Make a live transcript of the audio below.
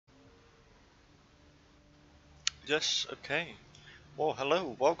Yes, okay. Well,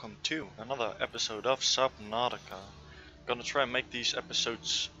 hello, welcome to another episode of Subnautica. Gonna try and make these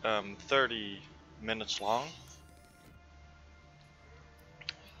episodes 30 minutes long,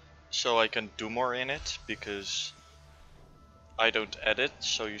 so I can do more in it, because I don't edit,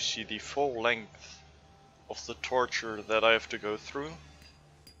 so you see the full length of the torture that I have to go through.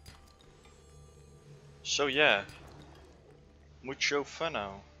 So yeah, mucho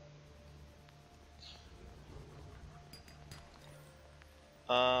funo.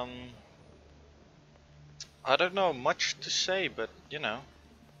 I don't know much to say, but you know.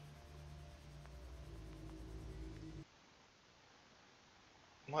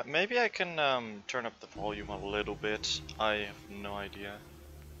 Maybe I can turn up the volume a little bit. I have no idea.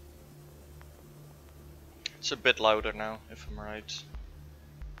 It's a bit louder now, if I'm right.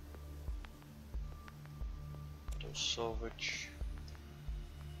 Salvage.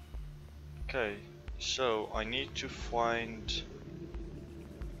 Okay, so I need to find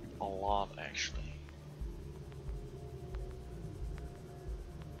a lot actually.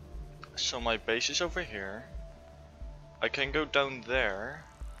 So my base is over here. I can go down there.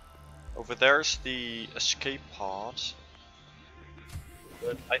 Over there's the escape pod.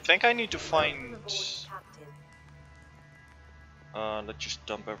 But I think I need to find... let's just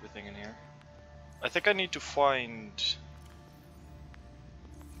dump everything in here. I think I need to find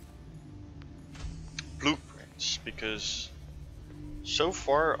blueprints, because so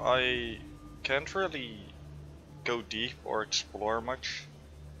far I can't really go deep or explore much,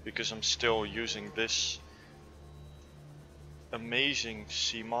 because I'm still using this amazing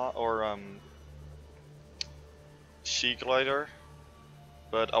sea glider,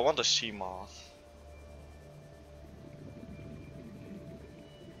 but I want a sea moth.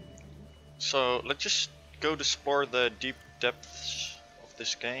 So let's just go explore the deep depths of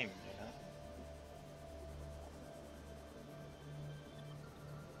this game, you know?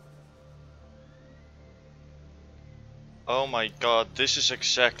 Oh my god, this is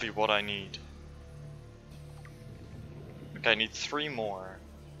exactly what I need. Okay, I need 3 more.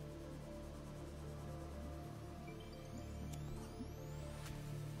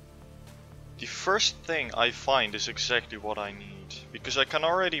 The first thing I find is exactly what I need, because I can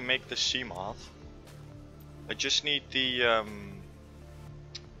already make the sea moth. I just need the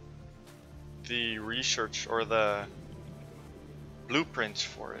research or the blueprints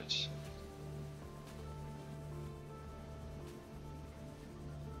for it.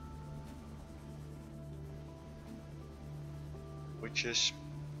 Which is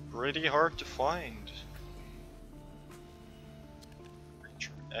pretty hard to find.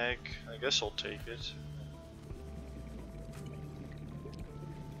 Egg, I guess I'll take it.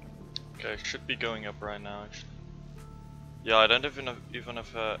 Okay, it should be going up right now actually. Yeah, I don't even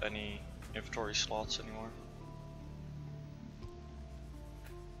have any inventory slots anymore.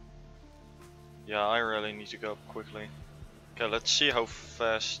 Yeah, I really need to go up quickly. Okay, let's see how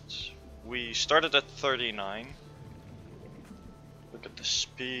fast. We started at 39. Look at the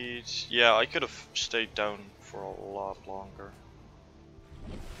speed. Yeah, I could have stayed down for a lot longer.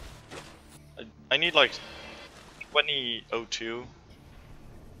 I need like 2002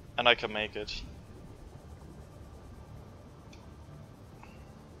 and I can make it.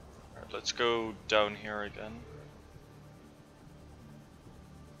 Alright, let's go down here again.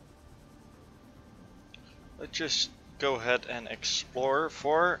 Let's just go ahead and explore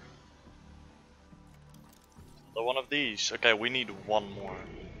for one of these. Okay, we need 1 more.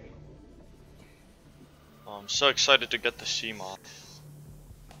 I'm so excited to get the sea moth.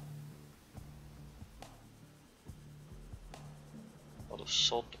 A lot of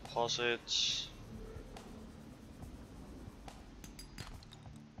salt deposits.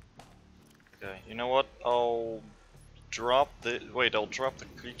 Okay, you know what? I'll drop the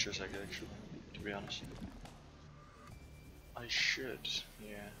creatures actually, to be honest. I should,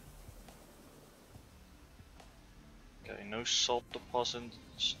 yeah. Okay, no salt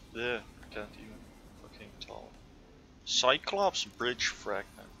deposits. There, can't even fucking tell. Cyclops bridge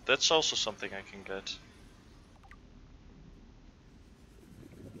fragment. That's also something I can get.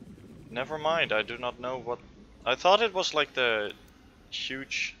 Never mind, I do not know what... I thought it was like the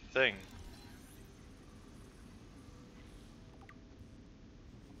huge thing.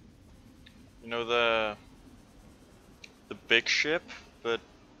 You know, the big ship, but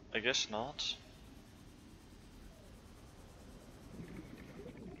I guess not.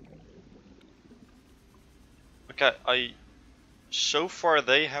 Okay, so far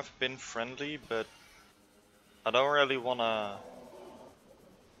they have been friendly, but I don't really wanna...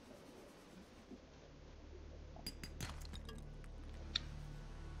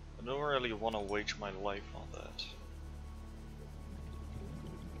 I don't really want to waste my life on that.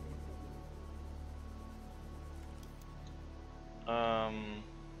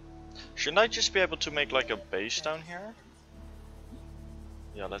 Shouldn't I just be able to make like a base down here?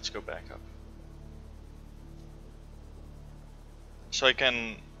 Yeah, let's go back up. So I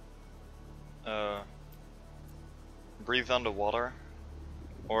can breathe underwater.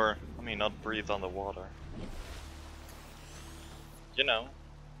 Or, I mean, not breathe underwater. You know.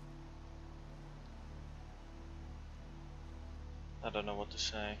 I don't know what to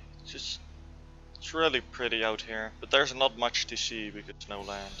say. It's really pretty out here. But there's not much to see because no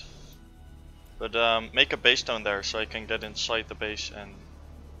land. But make a base down there so I can get inside the base and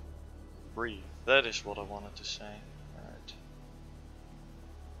breathe. That is what I wanted to say. Alright.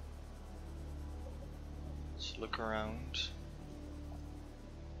 Let's look around.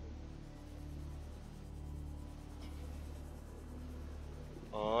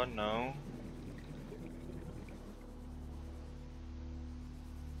 Oh no.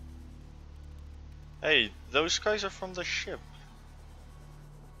 Hey, those guys are from the ship.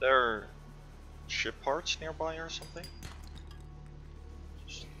 There are ship parts nearby or something?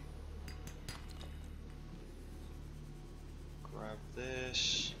 Just grab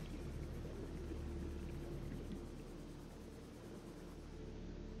this.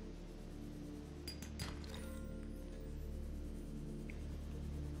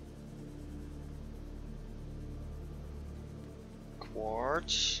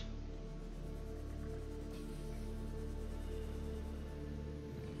 Quartz.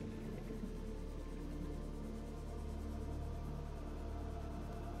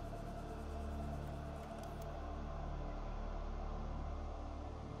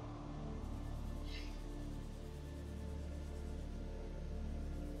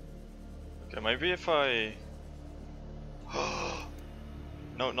 Okay, maybe if I...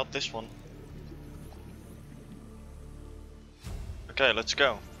 No, not this one. Okay, let's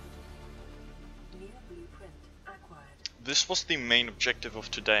go. This was the main objective of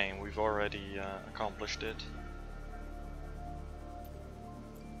today and we've already accomplished it.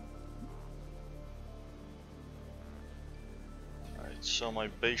 Alright, so my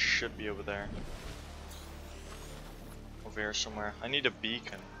base should be over there. Over here somewhere. I need a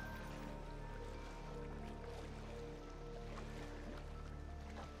beacon.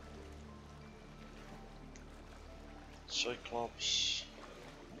 Cyclops.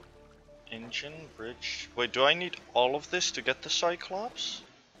 Engine, bridge. Wait, do I need all of this to get the Cyclops?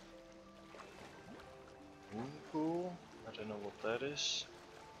 Moon pool? I don't know what that is.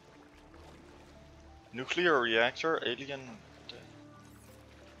 Nuclear reactor, alien.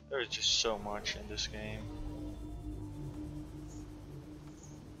 There's just so much in this game.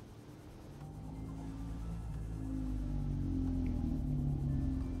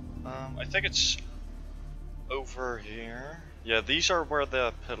 I think it's over here. Yeah, these are where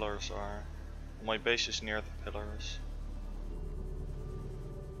the pillars are. My base is near the pillars.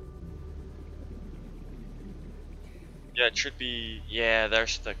 Yeah, it should be... Yeah,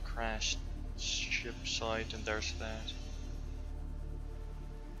 there's the crashed ship site and there's that.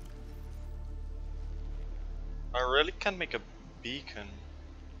 I really can't make a beacon.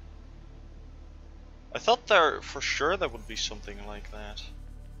 I thought there, for sure there would be something like that.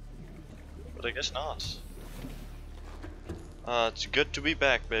 But I guess not. It's good to be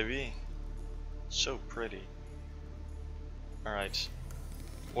back, baby. So pretty. Alright.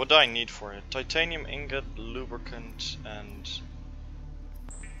 What do I need for it? Titanium ingot, lubricant, and...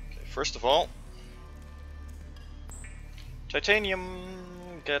 Okay, first of all...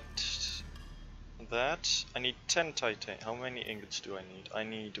 Titanium, get that. I need 10 titanium. How many ingots do I need? I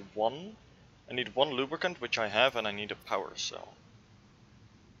need 1. I need 1 lubricant, which I have, and I need a power cell.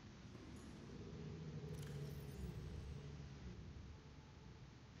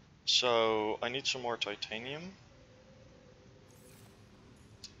 So I need some more titanium.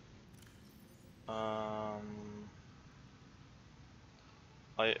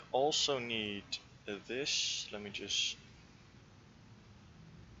 I also need this. Let me just...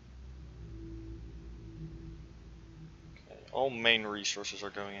 Okay, all main resources are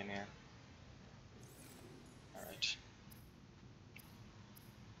going in here. Alright.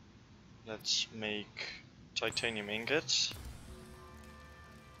 Let's make titanium ingots.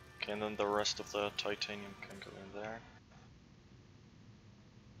 Okay, and then the rest of the titanium can go in there.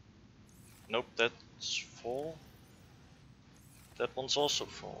 Nope, that's full. That one's also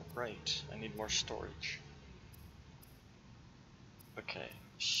full. Great. I need more storage. Okay,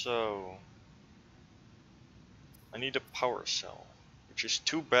 so I need a power cell, which is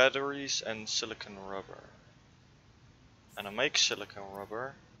 2 batteries and silicon rubber. And I make silicon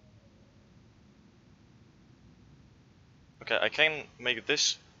rubber. Okay, I can make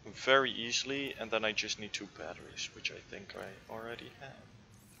this very easily, and then I just need 2 batteries, which I think I already have.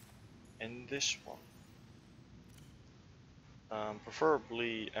 in this one.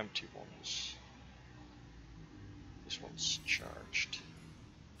 Preferably empty ones. This one's charged.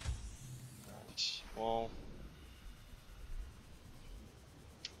 Right, well,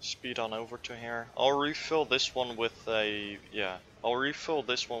 speed on over to here. I'll refill this one with a, I'll refill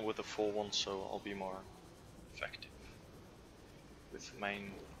this one with a full one, so I'll be more effective with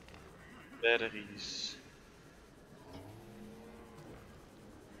main batteries.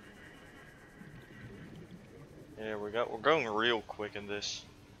 There we go. We're going real quick in this.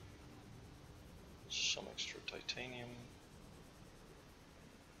 Some extra titanium,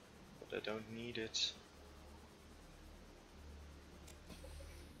 but I don't need it.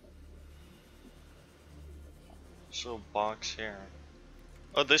 So box here.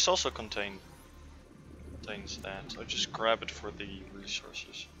 Oh, this also contains that. I'll just grab it for the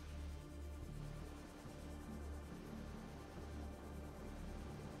resources.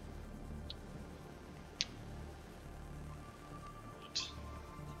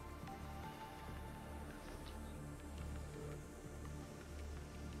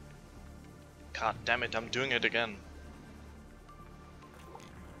 God damn it, I'm doing it again.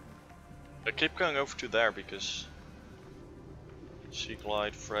 I keep going over to there because Sea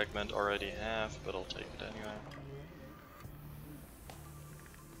Glide fragment already have, but I'll take it anyway.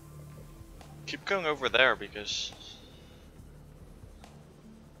 Keep going over there because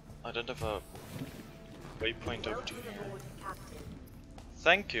I don't have a waypoint over to here.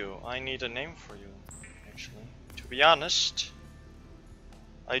 Thank you, I need a name for you, actually. To be honest,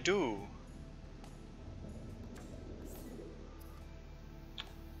 I do.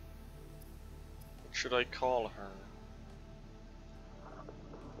 What should I call her?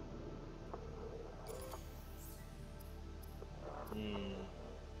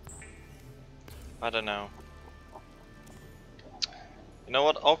 I don't know. You know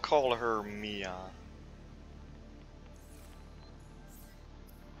what? I'll call her Mia.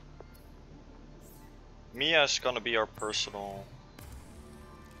 Mia's gonna be our personal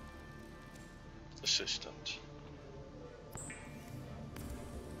assistant.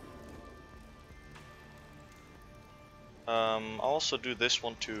 I'll also do this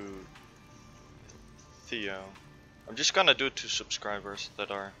one to Theo. I'm just gonna do it to subscribers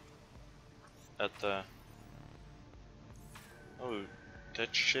that are at the... Oh,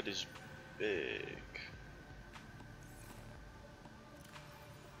 that shit is big.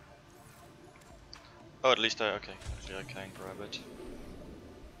 Oh, at least okay, actually I can grab it.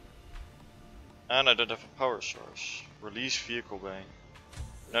 And I don't have a power source. Release vehicle bay.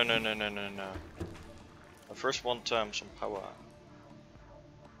 No. I first want some power.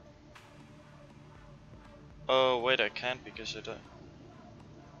 Oh wait, I can't because it...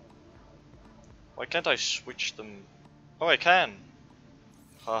 Why can't I switch them? Oh, I can!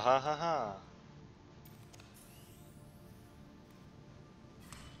 Ha ha ha ha.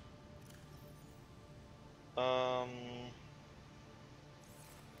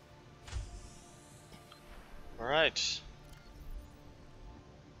 Alright.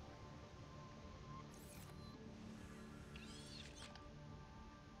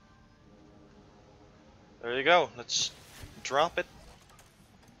 There you go, let's drop it.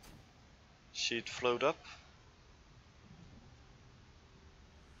 See it float up.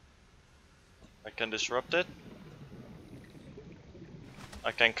 I can disrupt it.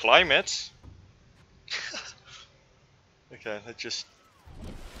 I can climb it. Okay, let's just...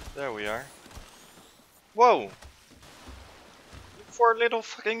 There we are. Whoa! 4 little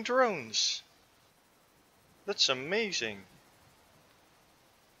fucking drones! That's amazing!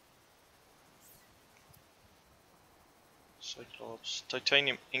 Cyclops,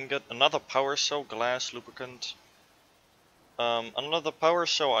 titanium ingot, another power cell, glass, lubricant. Another power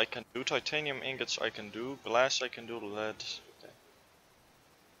cell I can do, titanium ingots I can do, glass I can do, lead. Okay.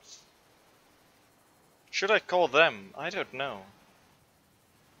 Should I call them? I don't know.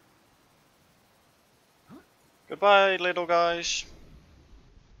 Goodbye, little guys.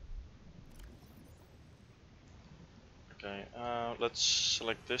 Okay, let's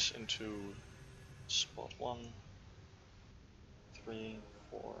select this into spot 1, 3,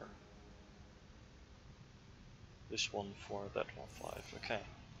 4. This one 4, that one 5. Okay.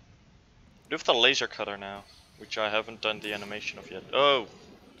 Do have the laser cutter now, which I haven't done the animation of yet. Oh,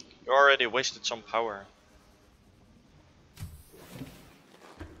 you already wasted some power.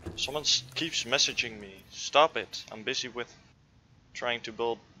 Someone keeps messaging me. Stop it. I'm busy with trying to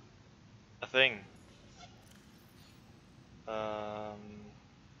build a thing.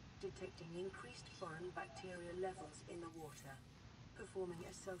 Detecting increased foreign bacteria levels in the water. Performing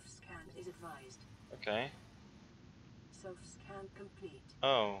a self-scan is advised. Okay. self-scan complete.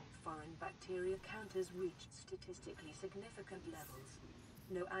 Oh. Foreign bacteria counters reached statistically significant levels.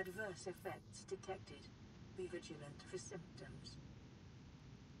 No adverse effects detected. Be vigilant for symptoms.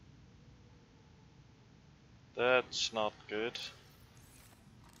 That's not good.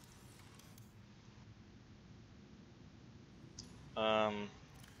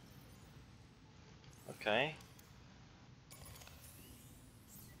 Okay.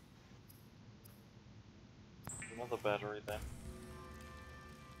 Another battery then.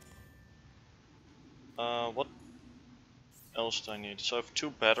 What else do I need? So I have 2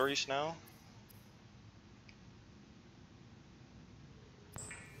 batteries now.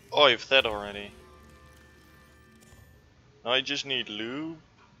 Oh, I have that already. Now I just need lube.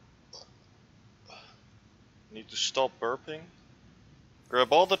 Need to stop burping.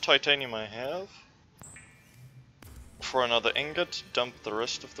 Grab all the titanium I have. For another ingot, dump the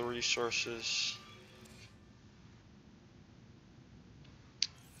rest of the resources.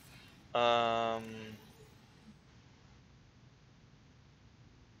 Dump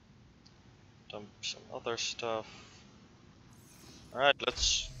some other stuff. Alright,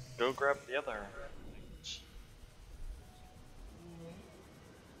 let's go grab the other things.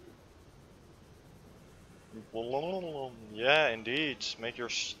 Yeah, indeed. Make your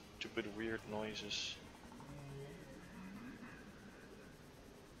stupid weird noises.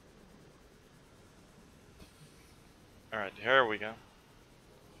 Alright, here we go.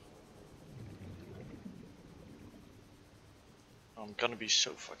 I'm gonna be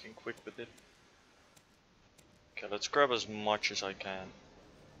so fucking quick with it. Okay, let's grab as much as I can.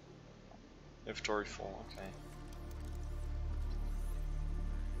 Inventory full, okay.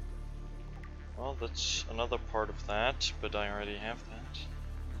 Well, that's another part of that, but I already have that.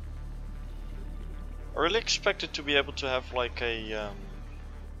 I really expected to be able to have like a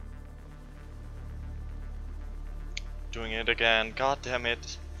doing it again. God damn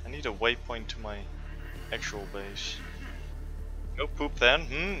it! I need a waypoint to my actual base. Go poop then.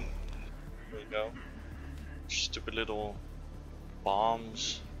 There we go. Stupid little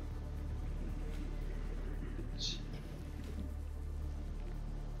bombs.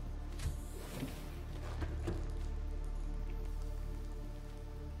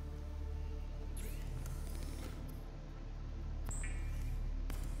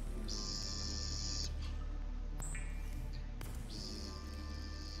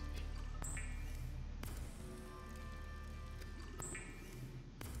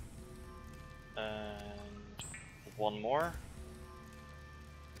 And one more.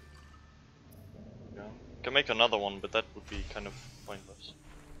 Yeah. Can make another one, but that would be kind of pointless.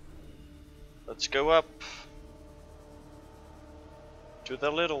 Let's go up to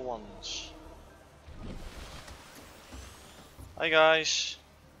the little ones. Hi guys.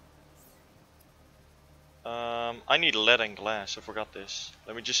 I need lead and glass. I forgot this.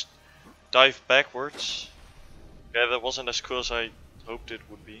 Let me just dive backwards. Yeah, that wasn't as cool as I hoped it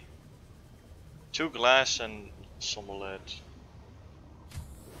would be. 2 glass and some lead.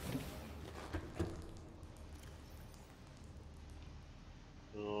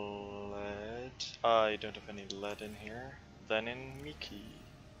 Lead. I don't have any lead in here. Then in Mickey.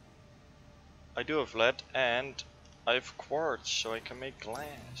 I do have lead and I have quartz, so I can make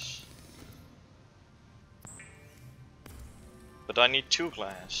glass. But I need 2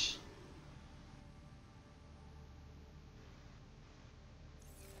 glass.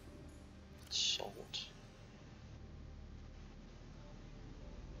 Salt.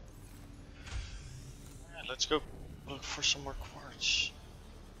 Alright, let's go look for some more quartz.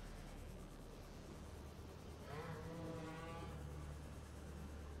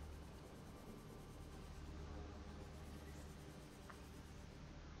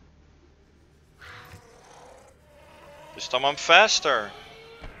 This time I'm faster!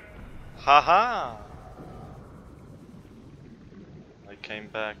 Haha! I came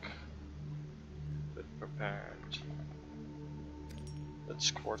back a bit prepared.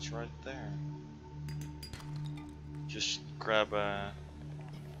 That's quartz right there. Just grab a...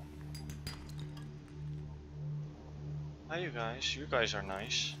 Hi you guys are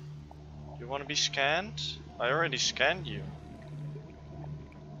nice. You wanna be scanned? I already scanned you.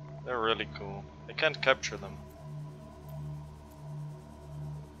 They're really cool. I can't capture them.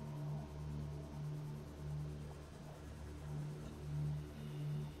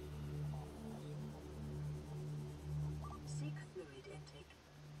 Seek fluid intake.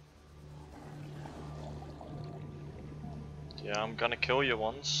 Yeah, I'm gonna kill you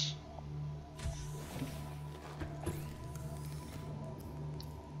once.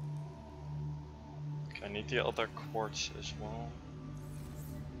 Okay, I need the other quartz as well.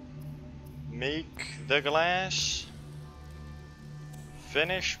 Make the glass.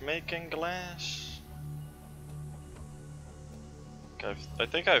 finish making glass? Okay, I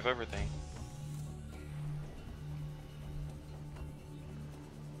think I have everything.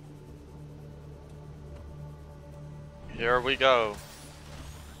 Here we go.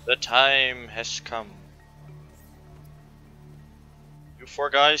 The time has come. You four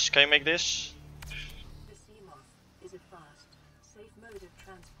guys, can you make this? The sea moth is a fast, safe mode of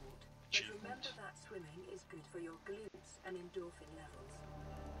transport. But remember that swimming is good for your glutes and endorphin levels.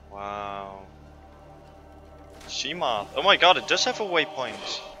 Wow. Sea moth. Oh my god, it does have a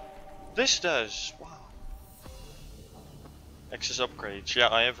waypoint. This does. Wow. Access upgrades. Yeah,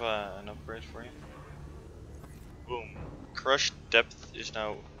 I have an upgrade for you. Boom. Crush depth is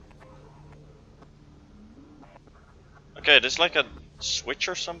now. Okay, there's like a switch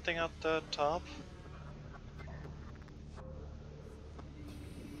or something at the top.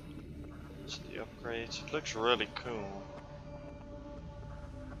 It's the upgrades. It looks really cool.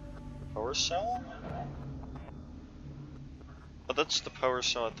 Power cell? Oh, that's the power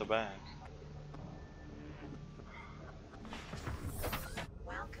cell at the back.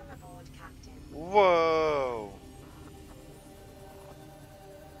 Welcome aboard, Captain. Whoa!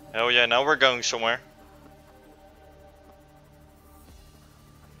 Hell yeah, now we're going somewhere.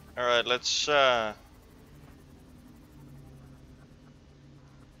 Alright, let's Okay,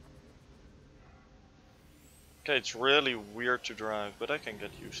 it's really weird to drive, but I can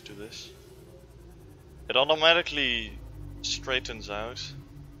get used to this. It automatically straightens out.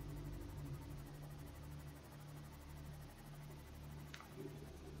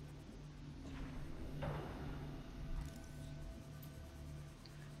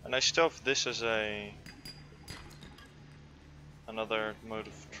 And I still have this as another mode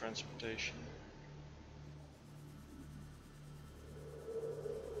of transportation.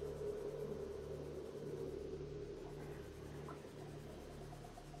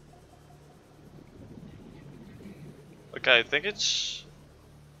 Okay, I think it's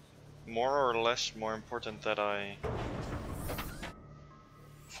more or less more important that I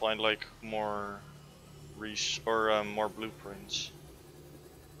find like more more blueprints.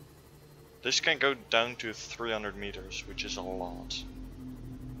 This can go down to 300 meters, which is a lot.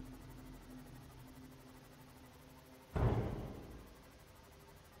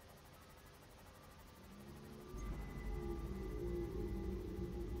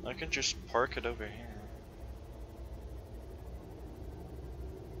 I can just park it over here.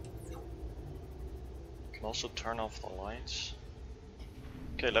 Can also turn off the lights.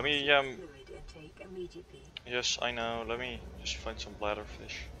 Okay, let me yes, I know. Let me just find some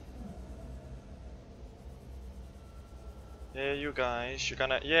bladderfish. Yeah, you guys, you're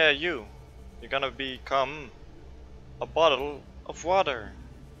gonna you're gonna become a bottle of water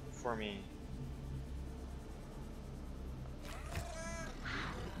for me.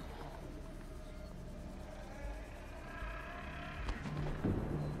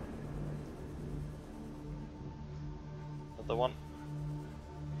 Another one.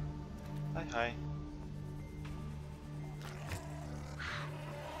 Hi, hi.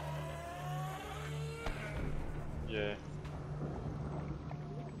 Yeah.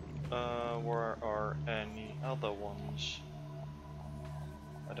 Where are any other ones?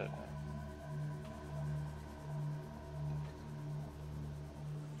 I don't know.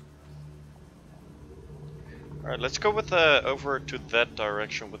 Alright, let's go with over to that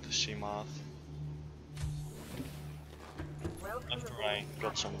direction with the sea moth. After I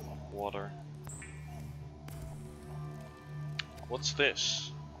got some water. What's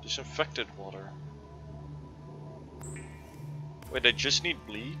this? Disinfected water. Wait, I just need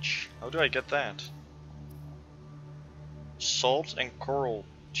bleach? How do I get that? Salt and coral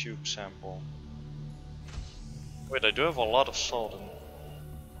tube sample. Wait, I do have a lot of salt in.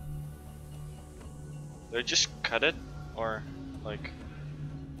 Did I just cut it? Or, like...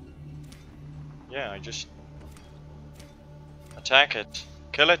 Yeah, I just... Attack it.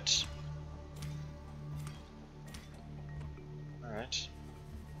 Kill it! Alright.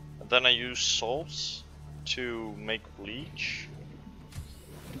 And then I use salts to make bleach.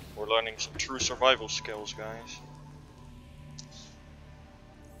 We're learning some true survival skills, guys.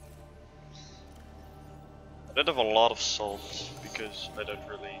 I did have a lot of salt because I don't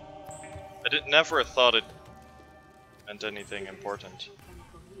really... never thought it meant anything important.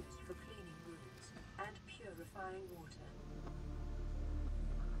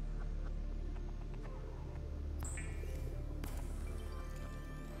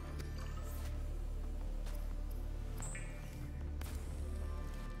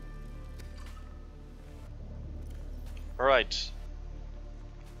 Alright.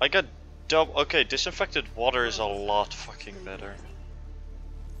 I got okay, disinfected water is a lot fucking better.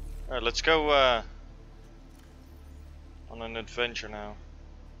 Alright, let's go on an adventure now.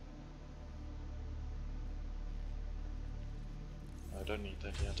 I don't need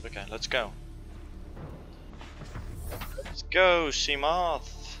that yet. Okay, let's go. Let's go,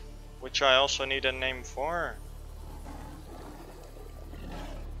 Seamoth! Which I also need a name for.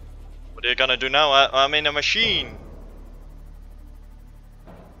 What are you gonna do now? I'm in a machine!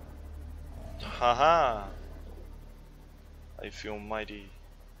 Haha! I feel mighty.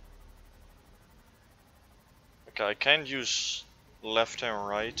 Okay, I can use left and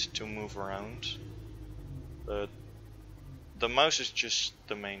right to move around. But the mouse is just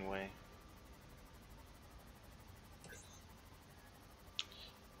the main way.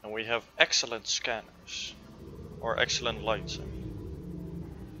 And we have excellent scanners. Or excellent lights, I mean.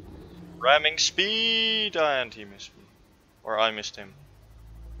 Ramming speed! And he missed me. Or I missed him.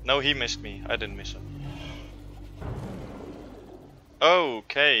 No, he missed me. I didn't miss him.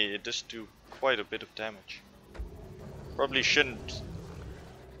 Okay, it does do quite a bit of damage. Probably shouldn't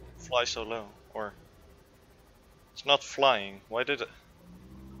fly so low. Or... it's not flying. Why did it...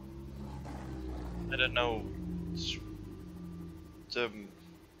 I don't know. It's the...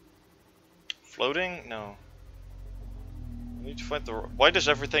 floating? No. I need to find the... why does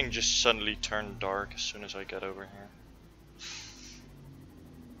everything just suddenly turn dark as soon as I get over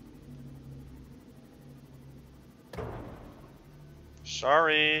here?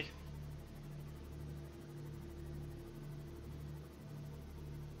 Sorry.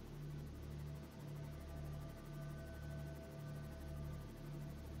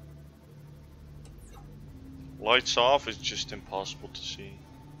 Lights off is just impossible to see.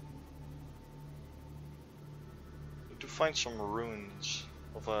 Need to find some ruins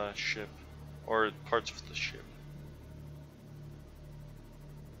of a ship, or parts of the ship.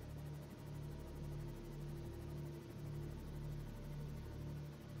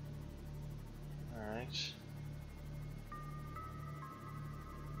 Alright.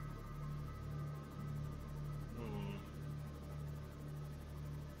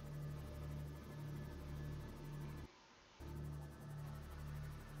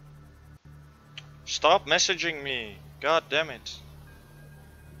 Stop messaging me! God damn it!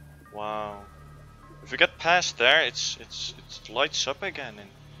 Wow. If we get past there, it lights up again, and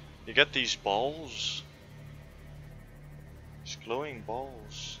you get these balls. These glowing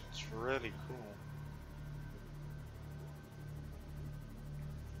balls. It's really cool.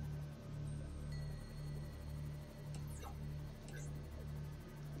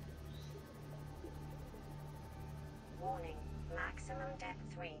 Warning, maximum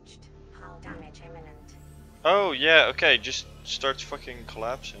depth reached. Hull damage imminent. Oh yeah, okay, just starts fucking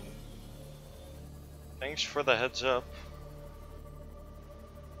collapsing. Thanks for the heads up.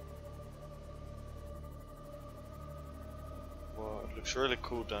 Wow, it looks really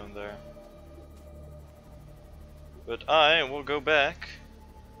cool down there. But I will go back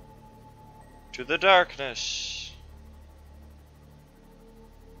to the darkness.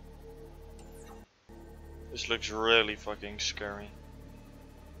 This looks really fucking scary.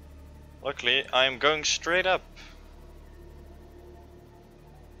 Luckily, I am going straight up.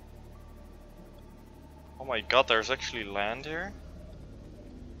 Oh my god, there's actually land here?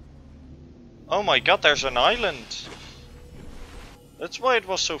 Oh my god, there's an island! That's why it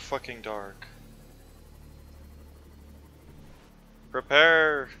was so fucking dark.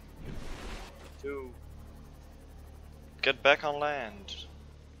 Prepare to get back on land.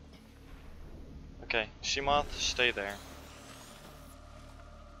 Okay, Seamoth, stay there.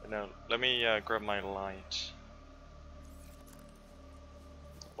 No, let me grab my light.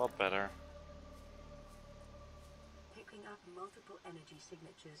 A lot better. Picking up multiple energy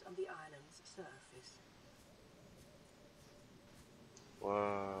signatures on the island's surface.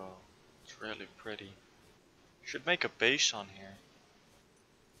 Whoa, it's really pretty. Should make a base on here.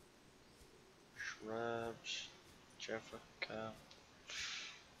 Shrubs, Jeffica.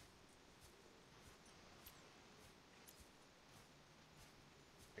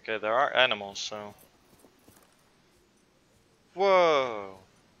 Okay, there are animals, so... whoa!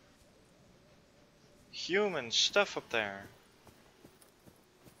 Human stuff up there.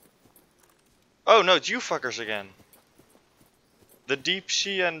 Oh no, it's you fuckers again. The deep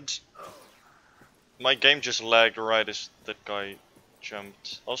sea and... my game just lagged right as that guy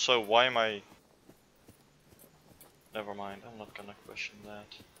jumped. Also, why am I... never mind, I'm not gonna question that.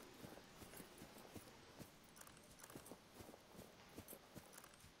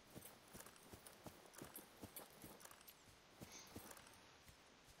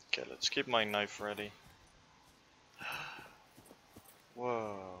 Okay, let's keep my knife ready.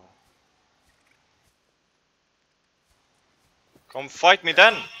 Whoa. Come fight me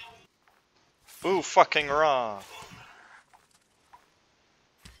then! Ooh, fucking raw.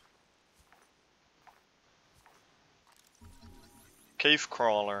 Cave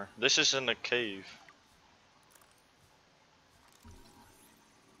crawler. This is in a cave.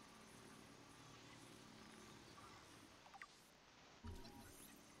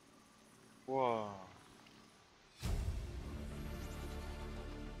 Whoa.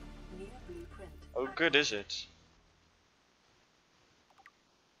 New blueprint. How good is it?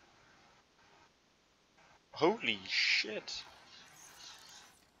 Holy shit.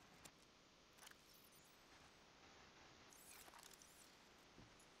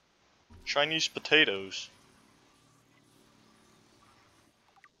 Chinese potatoes.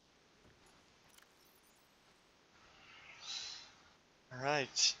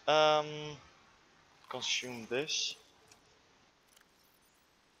 Alright, consume this.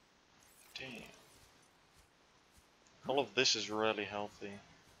 Damn. All of this is really healthy.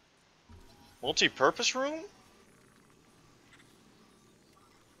 Multi-purpose room?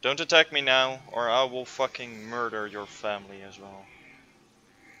 Don't attack me now, or I will fucking murder your family as well.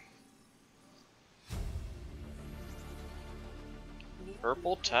 New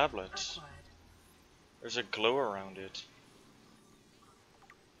Purple blueprint tablets. acquired. There's a glow around it.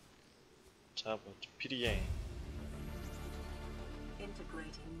 Tablet. PDA.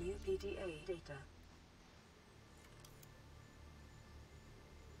 Integrating new PDA data.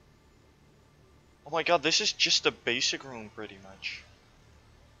 Oh my god, this is just a basic room pretty much.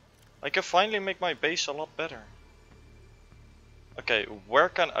 I can finally make my base a lot better. Okay, where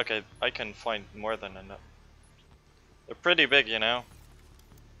can... Okay, I can find more than enough. They're pretty big, you know.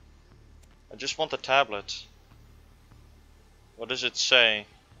 I just want the tablet. What does it say?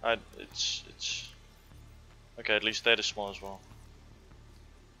 It's... Okay, at least that is small as well.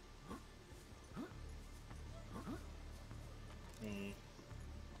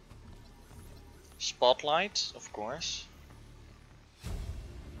 Spotlight, of course.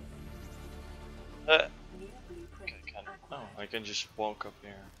 New Okay, blueprint oh, acquired. I can just walk up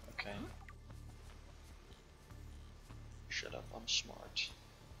here. Okay. Shut up, I'm smart.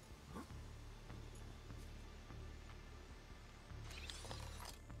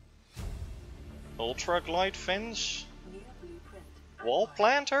 Ultra glide fins? New blueprint Wall acquired.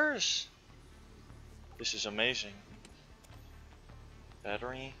 planters? This is amazing.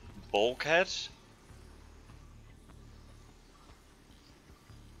 Battery? Bulkhead?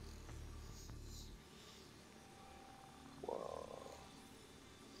 Whoa.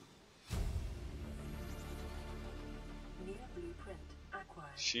 New blueprint acquired.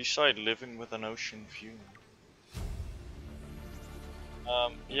 Seaside living with an ocean view.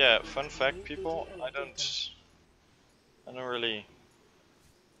 Yeah, fun fact people, I'm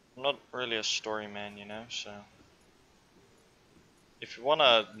not really a story man, you know, so. If you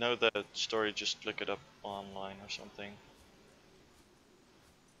wanna know the story, just look it up online or something.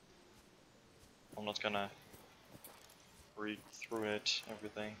 I'm not gonna read through it,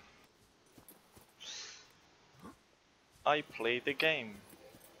 everything. I play the game.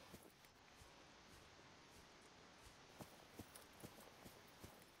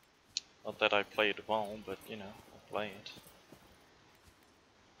 Not that I play it well, but you know, I play it.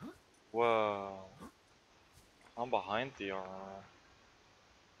 Whoa. I'm behind the RR.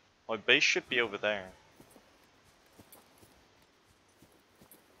 My base should be over there.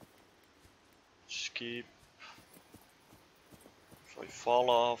 Just keep... If I fall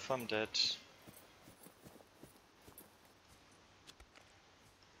off, I'm dead.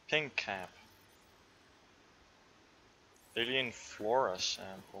 Pink cap. Alien flora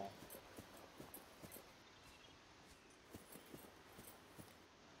sample.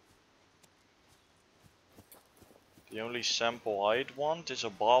 The only sample I'd want is a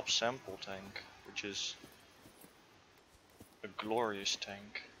Bob sample tank, which is a glorious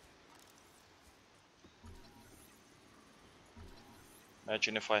tank.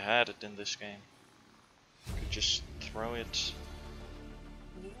 Imagine if I had it in this game. Could just throw it.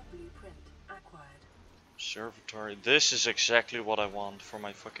 New blueprint acquired. Observatory. This is exactly what I want for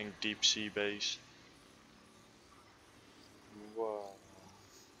my fucking deep sea base. Whoa.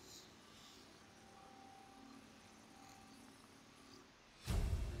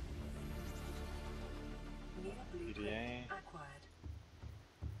 New blueprint PDA. acquired.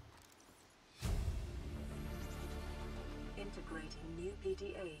 Integrating new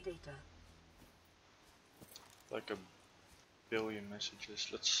PDA data. Like a billion messages.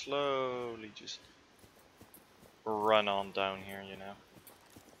 Let's slowly just run on down here, you know.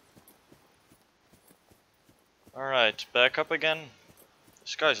 Alright, back up again.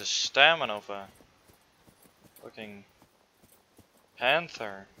 This guy's a stamina of a fucking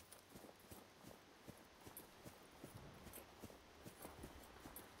panther.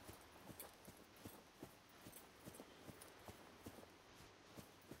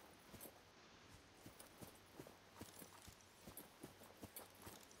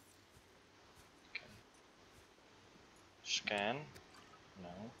 Scan. No.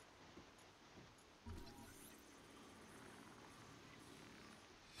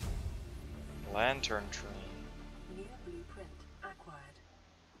 Lantern tree. New blueprint acquired.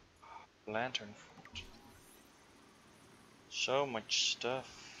 Lantern fruit. So much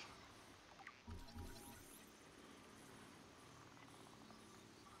stuff.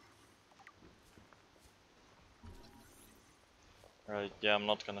 Right, yeah, I'm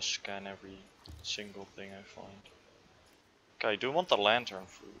not gonna scan every single thing I find. Okay, I do want the lantern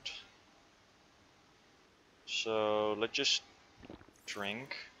fruit. So let's just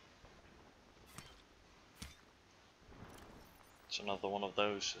drink. It's another one of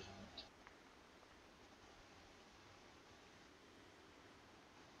those, isn't it?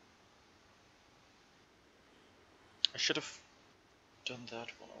 I should have done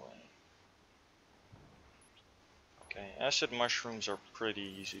that one away. Okay, acid mushrooms are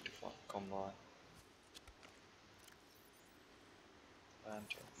pretty easy to come by.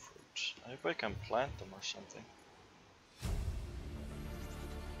 Lantern fruit. I hope I can plant them or something.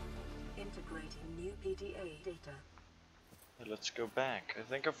 Integrating new PDA data. Hey, let's go back. I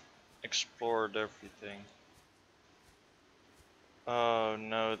think I've explored everything. Oh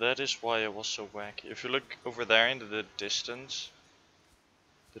no, that is why it was so wacky. If you look over there into the distance,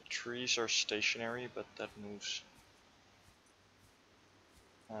 the trees are stationary, but that moves.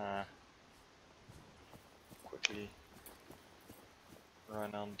 Quickly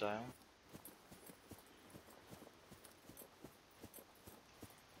run on down.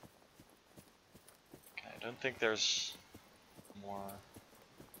 Okay, I don't think there's more.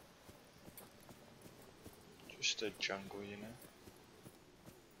 Just a jungle, you know.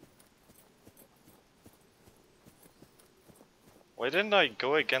 Why didn't I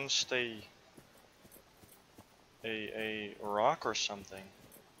go against a rock or something?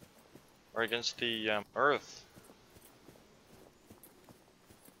 Or against the earth?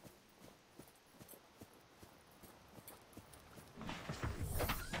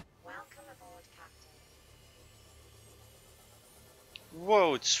 Welcome aboard, Captain.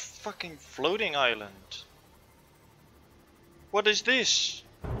 Whoa, it's fucking floating island. What is this?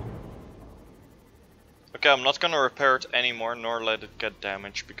 Okay, I'm not gonna repair it anymore, nor let it get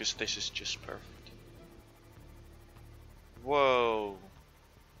damaged, because this is just perfect. Whoa.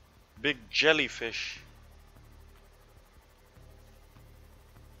 Big jellyfish.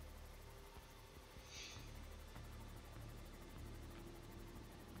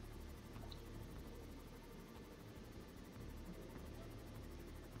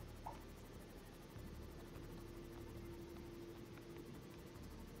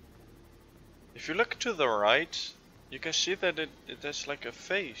 If you look to the right, you can see that it has like a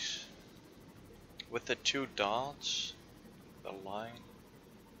face. With the two dots. The line.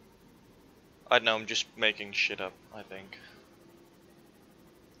 I know, I'm just making shit up, I think.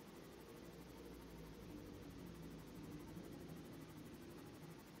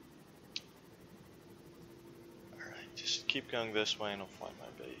 Alright, just keep going this way and I'll find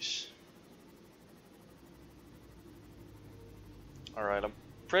my base. Alright,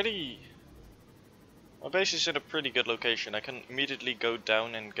 my base is in a pretty good location. I can immediately go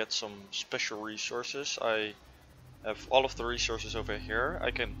down and get some special resources. I have all of the resources over here.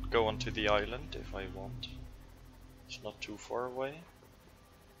 I can go onto the island if I want. It's not too far away.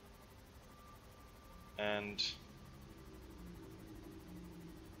 And...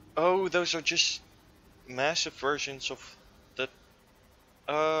 oh, those are just massive versions of the...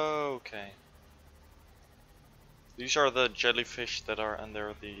 oh, okay. These are the jellyfish that are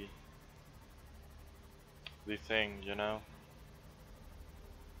under the thing, you know?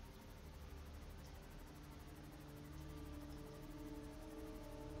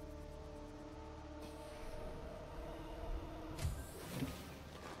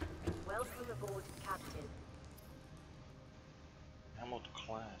 Welcome aboard, Captain. Emerald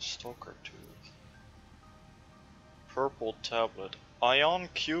class, Stalker Tooth. Purple tablet. Ion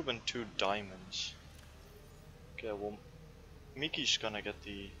cube and 2 diamonds. Okay, well, Miki's gonna get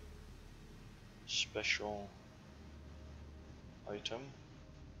the special item.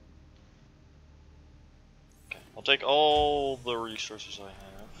 Okay, I'll take all the resources I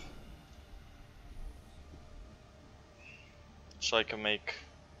have. So I can make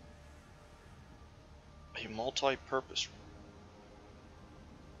a multi-purpose room.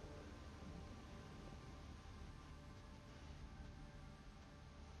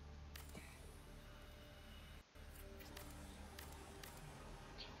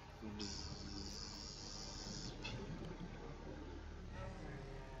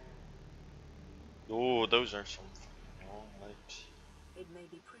 Oh, those are some long legs. It may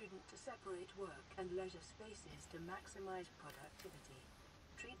be prudent to separate work and leisure spaces to maximize productivity.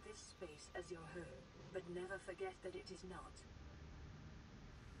 Treat this space as your home, but never forget that it is not.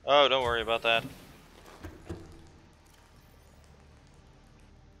 Oh, don't worry about that.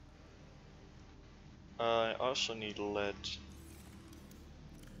 I also need lead.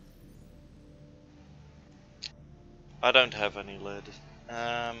 I don't have any lead.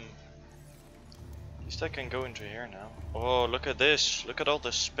 At least I can go into here now. Oh, look at this. Look at all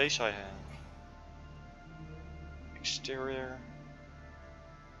the space I have. Exterior.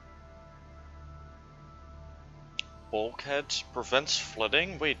 Bulkhead prevents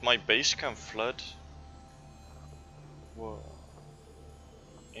flooding. Wait, my base can flood. Whoa.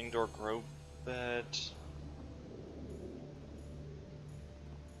 Indoor grow bed.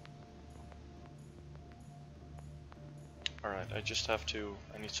 Alright, I just have to...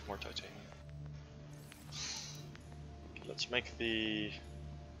 I need some more titanium. Okay, let's make the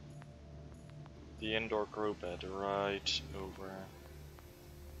indoor grow bed right over.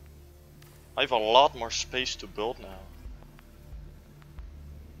 I have a lot more space to build now.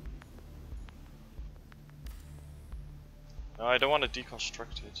 No, I don't want to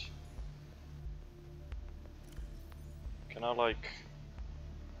deconstruct it. Can I like...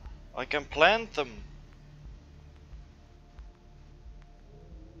 I can plant them!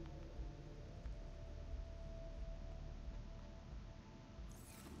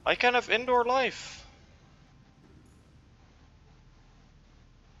 I can have indoor life!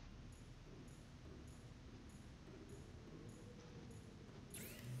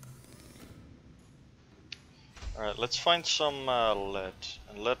 Alright, let's find some lead.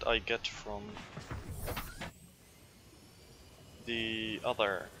 And lead I get from the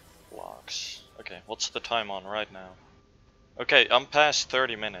other blocks. Okay, what's the time on right now? Okay, I'm past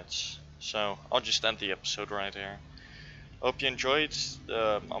 30 minutes. So, I'll just end the episode right here. Hope you enjoyed.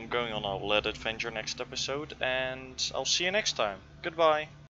 I'm going on a lead adventure next episode. And I'll see you next time. Goodbye.